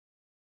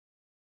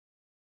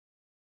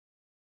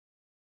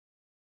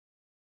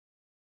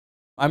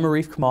I'm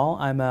Arif Kamal.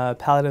 I'm a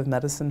palliative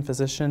medicine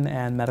physician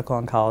and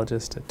medical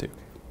oncologist at Duke.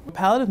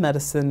 Palliative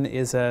medicine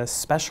is a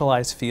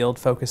specialized field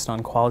focused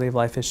on quality of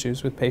life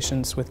issues with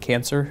patients with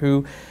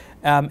cancer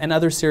and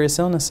other serious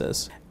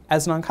illnesses.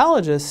 As an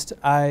oncologist,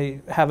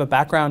 I have a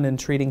background in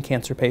treating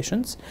cancer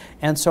patients,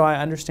 and so I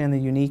understand the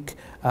unique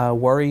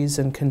worries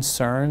and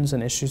concerns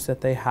and issues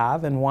that they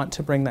have and want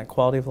to bring that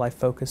quality of life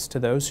focus to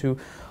those who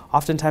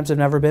oftentimes have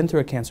never been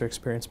through a cancer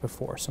experience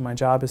before. So my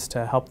job is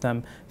to help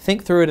them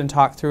think through it and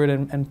talk through it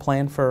and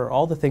plan for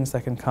all the things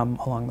that can come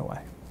along the way.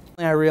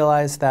 I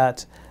realized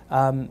that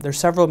there's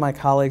several of my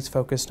colleagues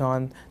focused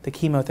on the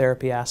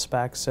chemotherapy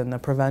aspects and the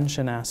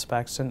prevention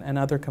aspects and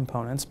other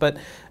components, but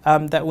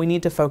that we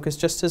need to focus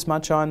just as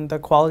much on the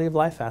quality of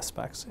life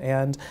aspects.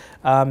 And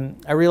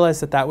I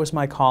realized that that was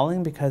my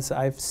calling because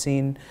I've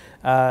seen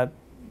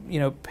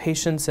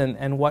patients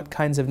and what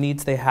kinds of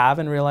needs they have,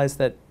 and realized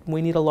that we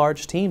need a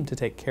large team to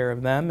take care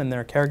of them and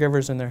their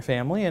caregivers and their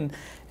family, and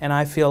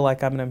I feel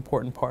like I'm an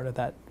important part of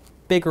that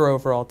bigger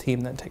overall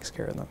team that takes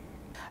care of them.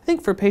 I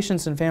think for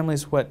patients and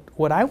families,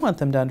 what I want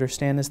them to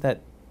understand is that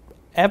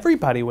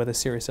everybody with a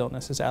serious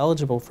illness is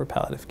eligible for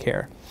palliative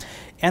care,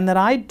 and that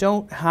I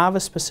don't have a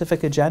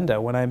specific agenda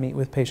when I meet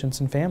with patients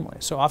and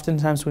families. So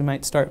oftentimes we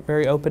might start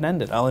very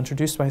open-ended. I'll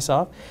introduce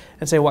myself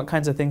and say what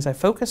kinds of things I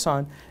focus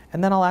on,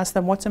 and then I'll ask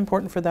them what's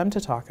important for them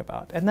to talk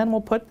about. And then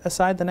we'll put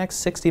aside the next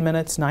 60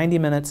 minutes, 90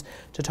 minutes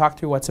to talk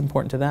through what's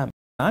important to them.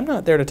 I'm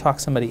not there to talk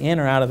somebody in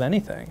or out of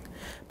anything,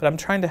 but I'm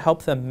trying to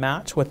help them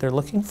match what they're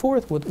looking for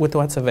with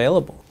what's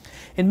available.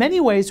 In many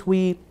ways,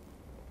 we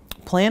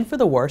plan for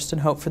the worst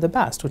and hope for the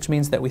best, which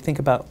means that we think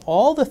about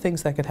all the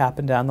things that could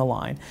happen down the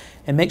line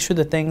and make sure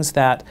the things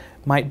that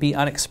might be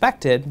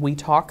unexpected we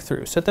talk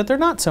through so that they're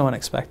not so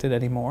unexpected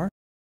anymore.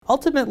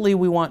 Ultimately,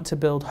 we want to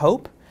build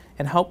hope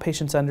and help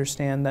patients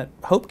understand that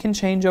hope can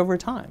change over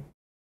time.